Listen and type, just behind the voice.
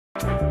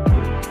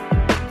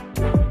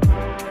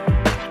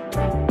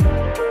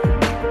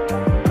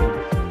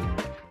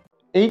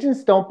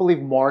Agents don't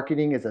believe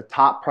marketing is a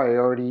top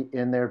priority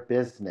in their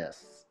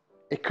business.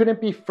 It couldn't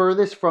be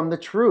furthest from the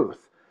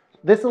truth.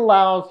 This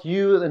allows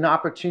you an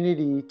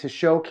opportunity to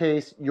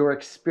showcase your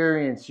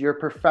experience, your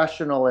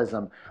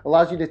professionalism,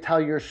 allows you to tell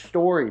your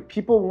story.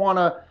 People want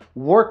to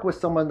work with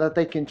someone that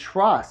they can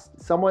trust,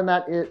 someone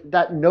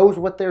that knows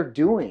what they're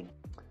doing.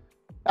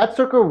 At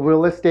Circle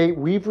Real Estate,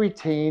 we've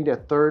retained a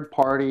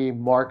third-party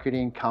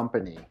marketing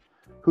company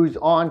who's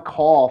on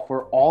call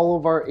for all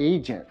of our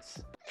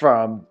agents,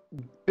 from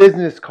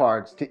business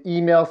cards to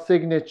email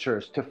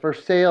signatures to for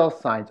sale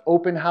signs,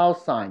 open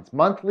house signs,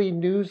 monthly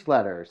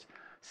newsletters,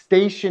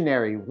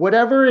 stationery,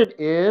 whatever it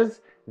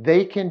is,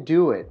 they can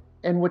do it.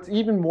 And what's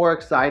even more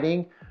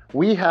exciting,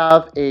 we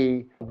have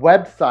a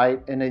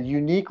website and a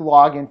unique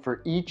login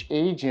for each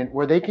agent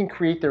where they can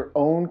create their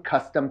own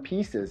custom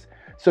pieces.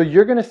 So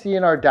you're gonna see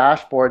in our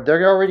dashboard,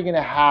 they're already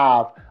gonna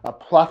have a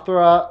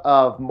plethora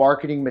of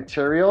marketing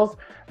materials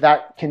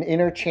that can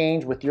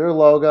interchange with your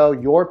logo,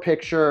 your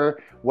picture,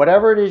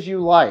 whatever it is you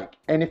like.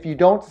 And if you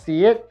don't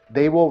see it,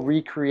 they will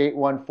recreate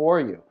one for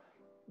you.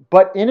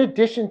 But in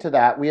addition to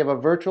that, we have a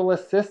virtual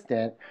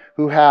assistant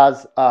who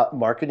has a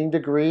marketing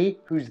degree,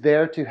 who's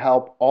there to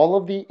help all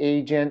of the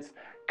agents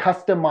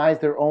customize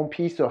their own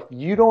piece. So if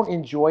you don't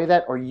enjoy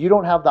that or you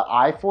don't have the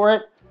eye for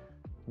it,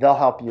 they'll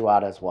help you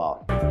out as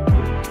well.